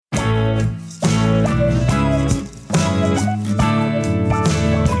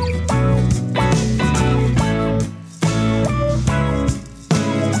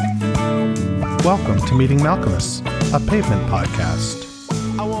Welcome to Meeting Malcolmus, a pavement podcast.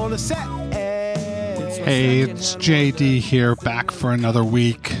 Hey, it's JD here, back for another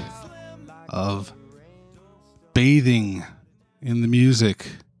week of bathing in the music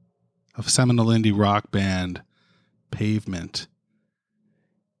of seminal indie rock band Pavement,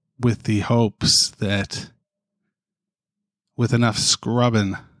 with the hopes that with enough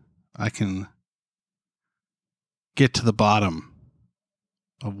scrubbing, I can get to the bottom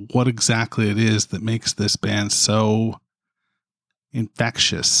of what exactly it is that makes this band so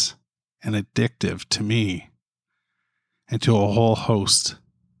infectious and addictive to me and to a whole host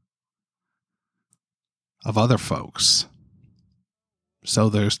of other folks. So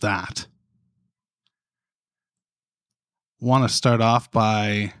there's that. Want to start off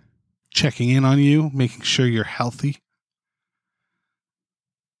by checking in on you, making sure you're healthy.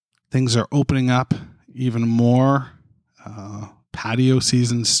 Things are opening up even more. Patio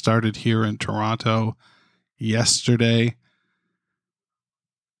season started here in Toronto yesterday.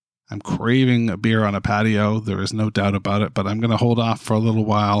 I'm craving a beer on a patio. There is no doubt about it, but I'm going to hold off for a little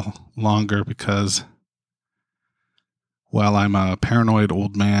while longer because, well, I'm a paranoid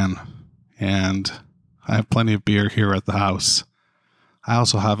old man and I have plenty of beer here at the house. I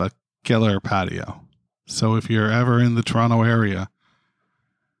also have a killer patio. So if you're ever in the Toronto area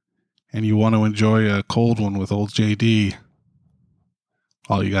and you want to enjoy a cold one with old JD,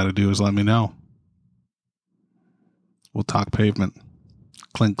 all you got to do is let me know. We'll talk pavement,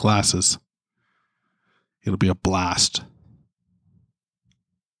 clink glasses. It'll be a blast.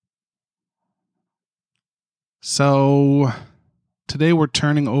 So today we're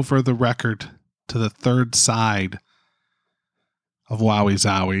turning over the record to the third side of Wowie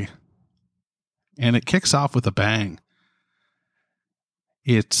Zowie. And it kicks off with a bang.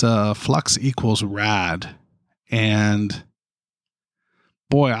 It's Flux Rad. And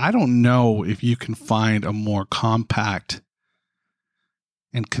boy, I don't know if you can find a more compact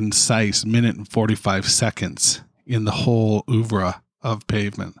and concise minute and 45 seconds in the whole oeuvre of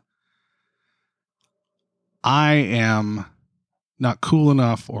Pavement. I am not cool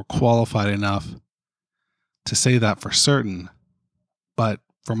enough or qualified enough to say that for certain, but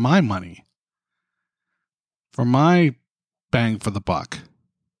for my money, for my bang for the buck,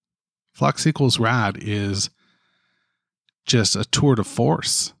 Flux Rad is just a tour de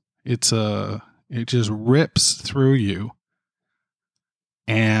force. It just rips through you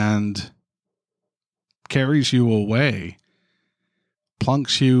and carries you away,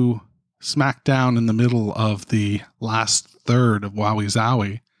 plunks you smack down in the middle of the last third of Wowie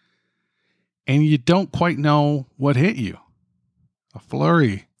Zowie, and you don't quite know what hit you. A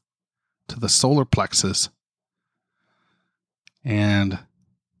flurry to the solar plexus and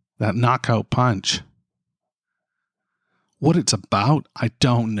that knockout punch. What it's about, I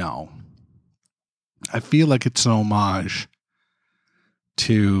don't know. I feel like it's an homage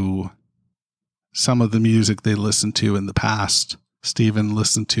to some of the music they listened to in the past, Steven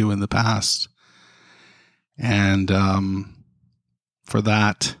listened to in the past. And for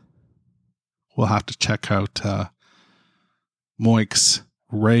that, we'll have to check out Moik's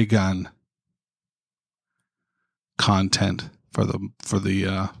Ray Gun content for the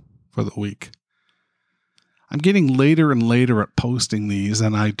week. I'm getting later and later at posting these,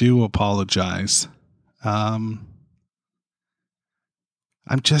 and I do apologize. I'm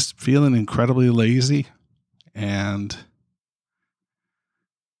just feeling incredibly lazy and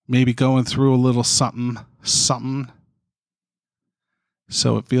maybe going through a little something,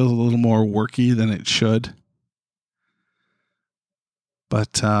 so it feels a little more worky than it should.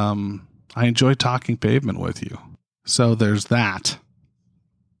 But I enjoy talking pavement with you. So there's that.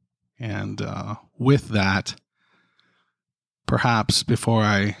 And with that, perhaps before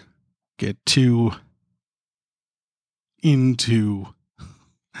I get too into,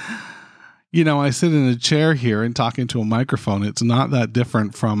 I sit in a chair here and talking to a microphone. It's not that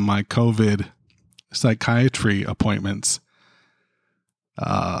different from my COVID psychiatry appointments.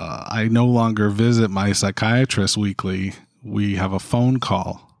 I no longer visit my psychiatrist weekly. We have a phone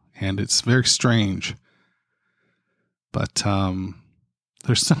call, and it's very strange. But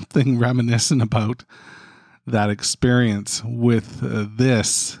there's something reminiscent about that experience with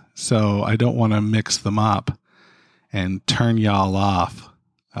this, so I don't want to mix them up and turn y'all off.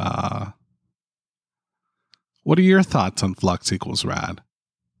 What are your thoughts on Flux Rad?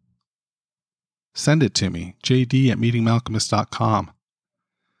 Send it to me, jd@meetingmalcolmus.com.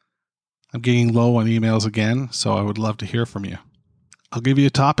 I'm getting low on emails again, so I would love to hear from you. I'll give you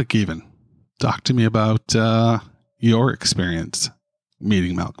a topic even. Talk to me about your experience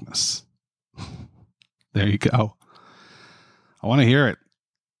meeting Malcolmus. There you go. I want to hear it.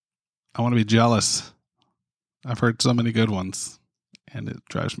 I want to be jealous. I've heard so many good ones, and it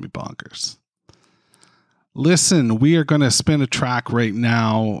drives me bonkers. Listen, we are going to spin a track right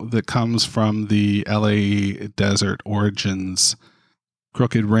now that comes from the LA Desert Origins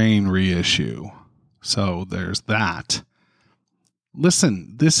Crooked Rain reissue. So there's that.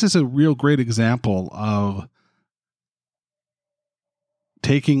 Listen, this is a real great example of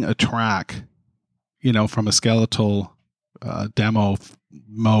taking a track, from a skeletal demo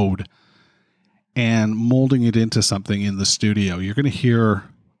mode and molding it into something in the studio. You're going to hear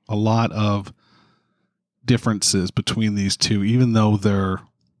a lot of differences between these two, even though they're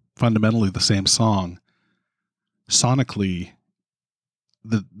fundamentally the same song. Sonically,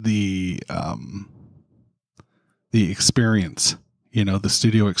 the experience, the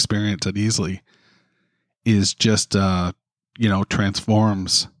studio experience at Easley is just,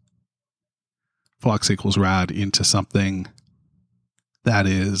 transforms Flux equals Rad into something that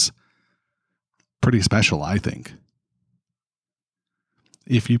is pretty special, I think.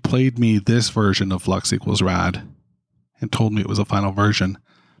 If you played me this version of Flux equals Rad and told me it was a final version,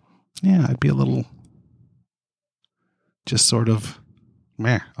 yeah, I'd be a little just sort of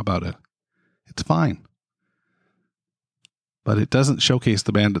meh about it. It's fine. But it doesn't showcase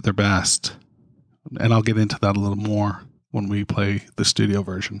the band at their best. And I'll get into that a little more when we play the studio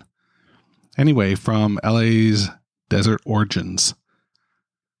version. Anyway, from LA's Desert Origins,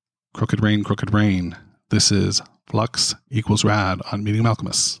 Crooked Rain, this is Flux equals Rad on Meeting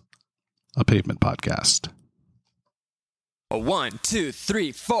Malcolmus, a Pavement podcast. 1, 2,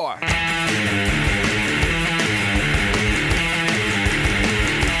 3, 4.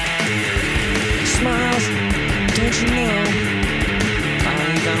 Smiles, don't you know I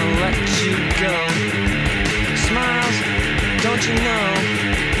ain't gonna let you go. Smiles, don't you know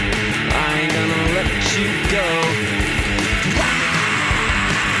I ain't gonna let you go.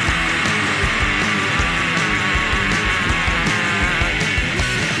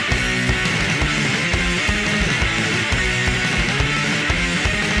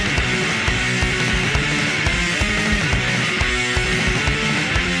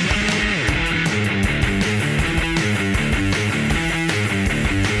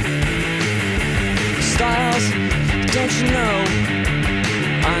 Don't you know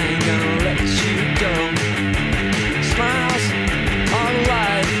I ain't gonna let you go. Smiles all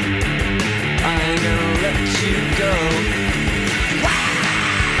alive, I ain't gonna let you go.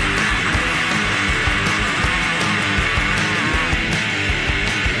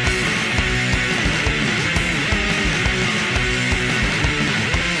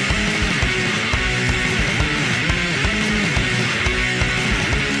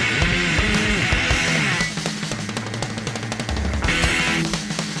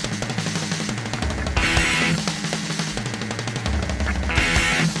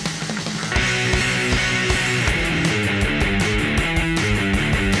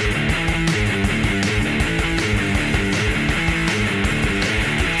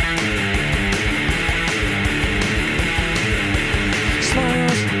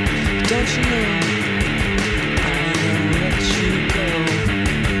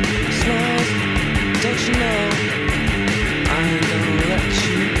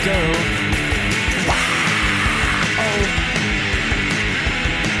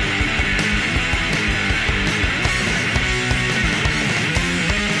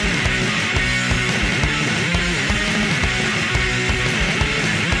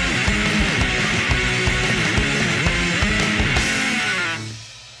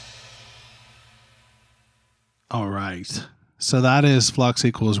 So that is Flux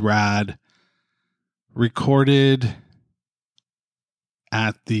equals Rad, recorded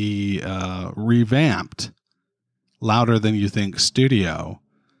at the revamped Louder Than You Think studio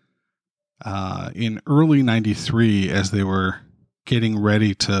in early 93 as they were getting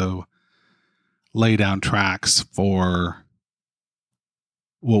ready to lay down tracks for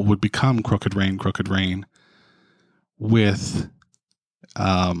what would become Crooked Rain with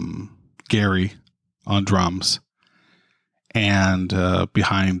Gary on drums. And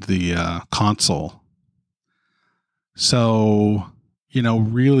behind the console. So,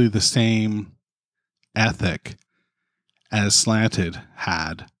 really the same ethic as Slanted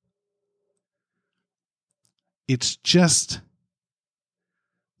had. It's just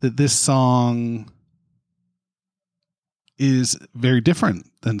that this song is very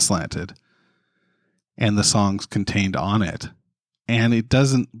different than Slanted and the songs contained on it. And it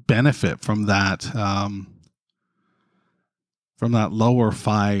doesn't benefit from that lower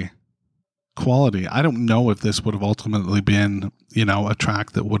fi quality. I don't know if this would have ultimately been, a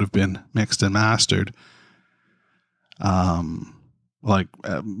track that would have been mixed and mastered.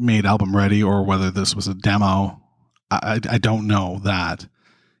 made album ready or whether this was a demo. I don't know that.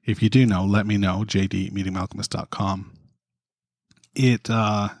 If you do know, let me know, jd@meetingmalcolmist.com. It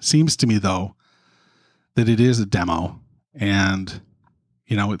seems to me, though, that it is a demo, and,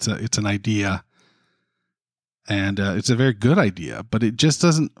 it's an idea, and it's a very good idea, but it just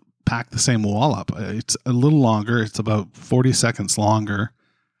doesn't pack the same wallop. It's a little longer. It's about 40 seconds longer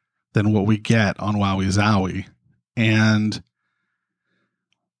than what we get on Wowie Zowie. And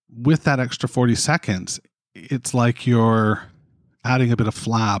with that extra 40 seconds, it's like you're adding a bit of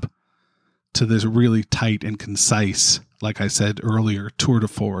flab to this really tight and concise, like I said earlier, tour de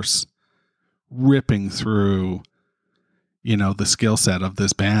force, ripping through, the skill set of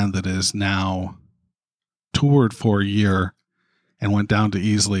this band that is now toured for a year and went down to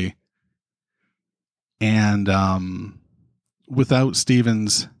Easley. And without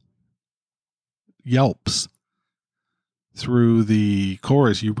Steven's yelps through the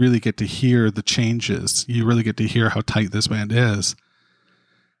chorus, you really get to hear the changes. You really get to hear how tight this band is,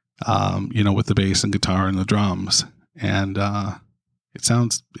 with the bass and guitar and the drums. And it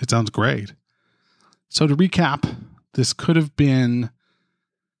sounds great. So to recap, this could have been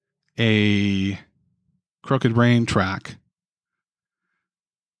a Crooked Rain track,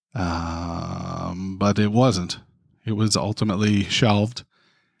 but it wasn't. It was ultimately shelved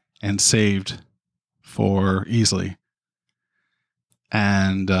and saved for Easley.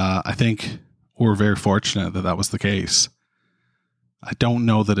 And I think we're very fortunate that was the case. I don't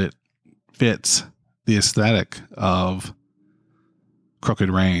know that it fits the aesthetic of Crooked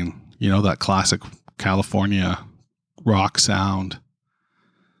Rain, that classic California rock sound.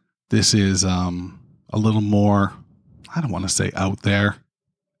 This is a little more, I don't want to say out there.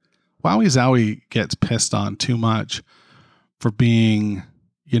 Wowie Zowie gets pissed on too much for being,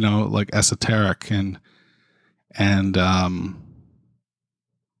 esoteric and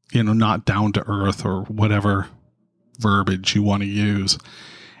not down to earth or whatever verbiage you want to use.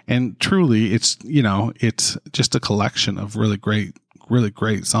 And truly, it's just a collection of really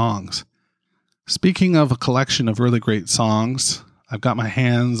great songs. Speaking of a collection of really great songs, I've got my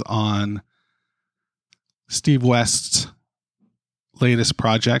hands on Steve West's latest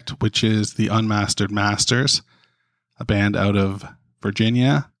project, which is the Unmastered Masters, a band out of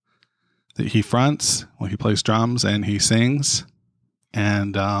Virginia that he fronts. Well, he plays drums and he sings.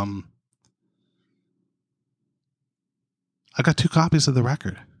 And I got 2 copies of the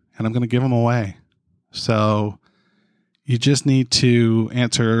record, and I'm going to give them away. So you just need to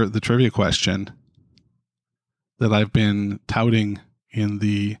answer the trivia question that I've been touting in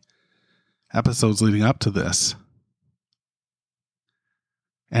the episodes leading up to this.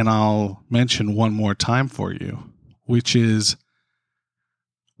 And I'll mention one more time for you, which is,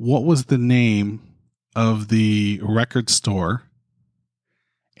 what was the name of the record store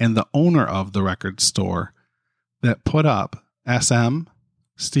and the owner of the record store that put up SM,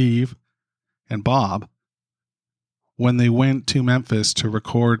 Steve, and Bob when they went to Memphis to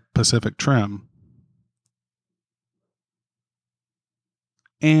record Pacific Trim?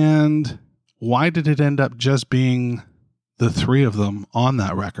 And why did it end up just being the 3 of them on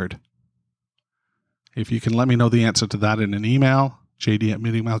that record? If you can let me know the answer to that in an email,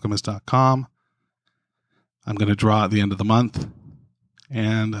 jd@meetingmalcolmist.com. I'm going to draw at the end of the month,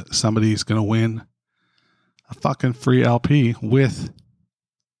 and somebody's going to win a fucking free LP with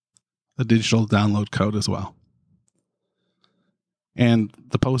a digital download code as well. And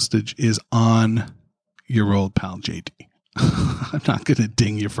the postage is on your old pal JD. I'm not going to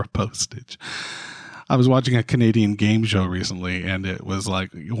ding you for postage. I was watching a Canadian game show recently, and it was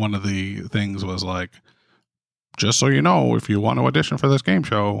like, one of the things was like, just so you know, if you want to audition for this game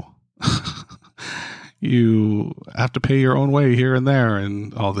show, you have to pay your own way here and there,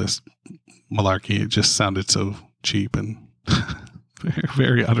 and all this malarkey. It just sounded so cheap and very,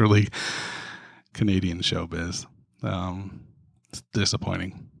 very utterly Canadian showbiz. It's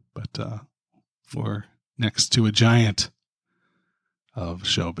disappointing, but we're next to a giant of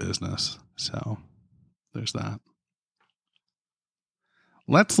show business. So there's that.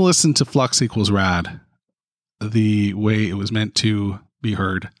 Let's listen to Flux Rad the way it was meant to be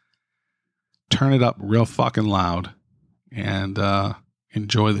heard. Turn it up real fucking loud and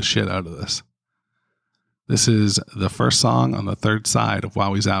enjoy the shit out of this. This is the first song on the 3rd side of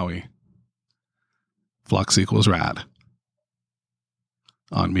Wowie Zowie. Flux Rad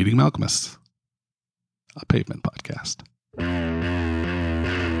on Meeting Malcolmists, a Pavement podcast.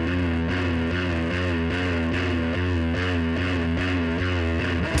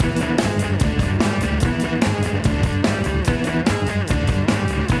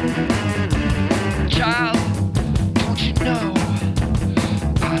 Child, don't you know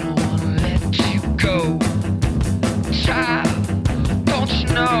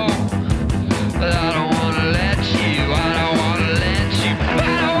know that I don't wanna let you, I don't wanna let you,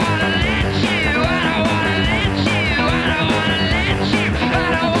 I don't wanna let you, I don't wanna let you, I don't wanna let you, I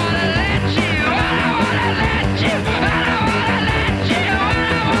don't wanna let you, I don't wanna let you, I don't wanna let you, I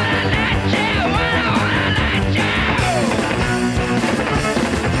don't wanna let you, I don't wanna let you.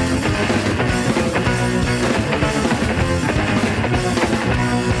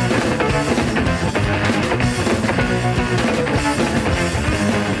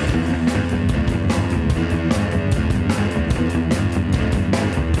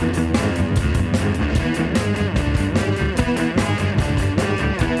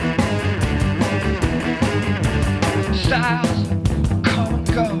 Styles come and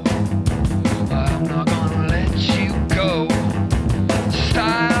go, I'm not gonna let you go.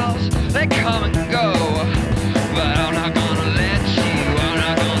 Styles, they come and go, but I'm not gonna let you, I'm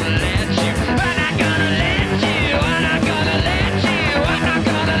not gonna let you, I'm not gonna let you, I'm not gonna let you, I'm not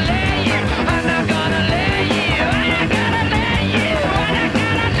gonna let you, I'm not gonna let you, I'm not gonna let you, I'm not gonna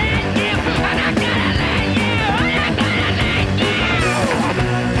let you, I'm not gonna let you, I'm not gonna let you.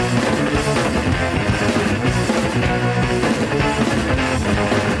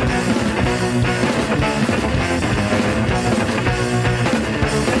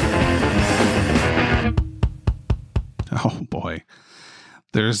 Oh boy.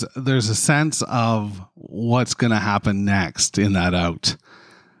 There's a sense of what's going to happen next in that out.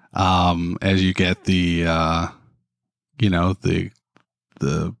 As you get the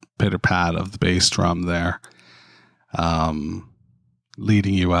pitter pat of the bass drum there,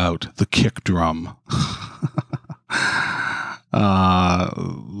 leading you out, the kick drum,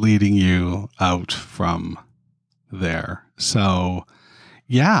 leading you out from there. So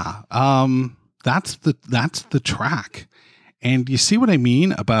yeah, that's the track. And you see what I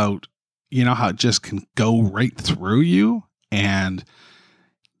mean about, how it just can go right through you and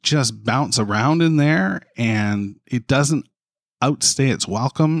just bounce around in there, and it doesn't outstay its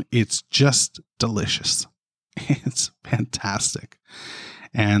welcome. It's just delicious. It's fantastic.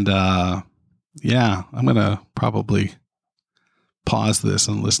 And yeah, I'm going to probably pause this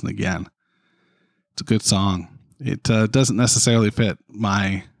and listen again. It's a good song. It doesn't necessarily fit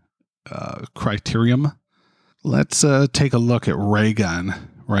my criterion. Let's take a look at Raygun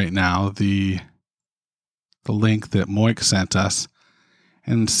right now, the link that Moik sent us,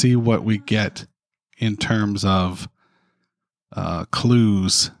 and see what we get in terms of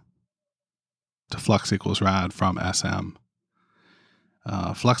clues to Flux equals Rad from SM.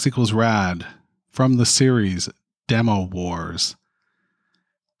 Flux equals Rad from the series Demo Wars,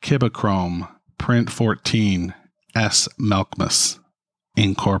 Kibachrome, Print 14, S. Melkmus,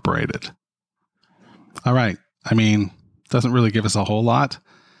 Incorporated. All right. I mean, doesn't really give us a whole lot.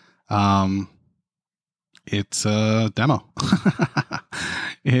 It's a demo.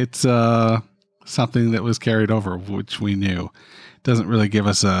 It's something that was carried over, which we knew. Doesn't really give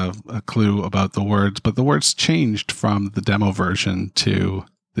us a clue about the words, but the words changed from the demo version to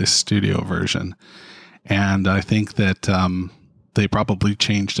this studio version. And I think that they probably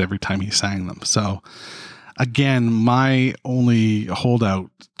changed every time he sang them. So again, my only holdout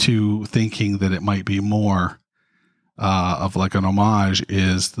to thinking that it might be more of like an homage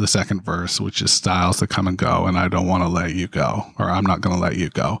is the second verse, which is styles that come and go, and I don't want to let you go, or I'm not going to let you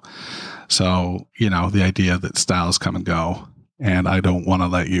go. So, the idea that styles come and go and I don't want to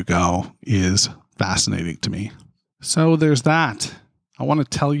let you go is fascinating to me. So there's that. I want to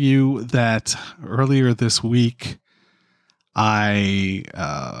tell you that earlier this week, I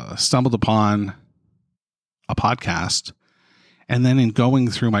stumbled upon a podcast, and then in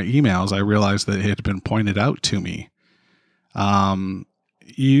going through my emails, I realized that it had been pointed out to me.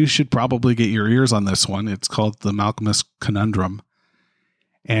 You should probably get your ears on this one. It's called the Malcolmus Conundrum,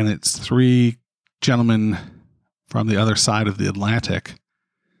 and it's three gentlemen from the other side of the Atlantic,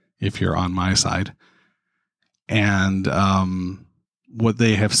 if you're on my side. And what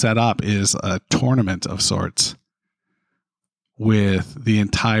they have set up is a tournament of sorts with the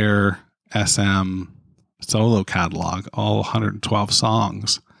entire SM solo catalog, all 112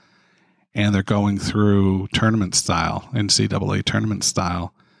 songs. And they're going through tournament style, NCAA tournament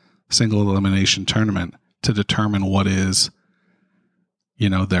style, single elimination tournament, to determine what is,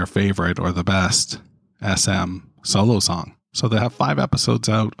 their favorite or the best SM solo song. So they have 5 episodes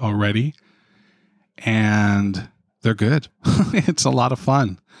out already, and they're good. It's a lot of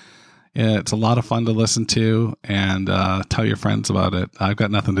fun. It's a lot of fun to listen to, and tell your friends about it. I've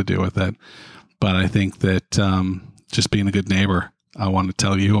got nothing to do with it, but I think that just being a good neighbor, I want to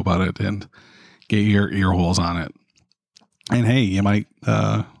tell you about it and get your ear holes on it. And hey, you might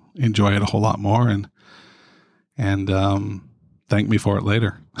enjoy it a whole lot more. And thank me for it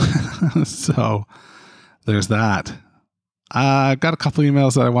later. So there's that. I've got a couple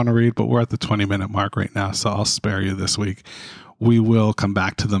emails that I want to read, but we're at the 20-minute mark right now, so I'll spare you this week. We will come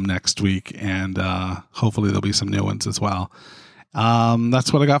back to them next week, and hopefully there'll be some new ones as well.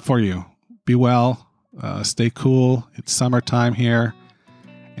 That's what I got for you. Be well. Stay cool. It's summertime here.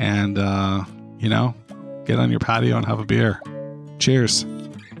 And, get on your patio and have a beer. Cheers.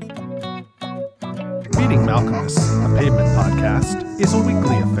 Meeting Malcolmus, a pavement podcast, is a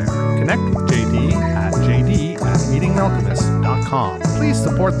weekly affair. Connect with JD at jd@meetingmalcolmus.com. Please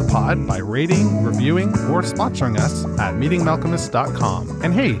support the pod by rating, reviewing, or sponsoring us at meetingmalcolmus.com.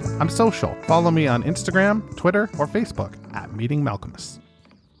 And hey, I'm social. Follow me on Instagram, Twitter, or Facebook at Meeting Malcolmus.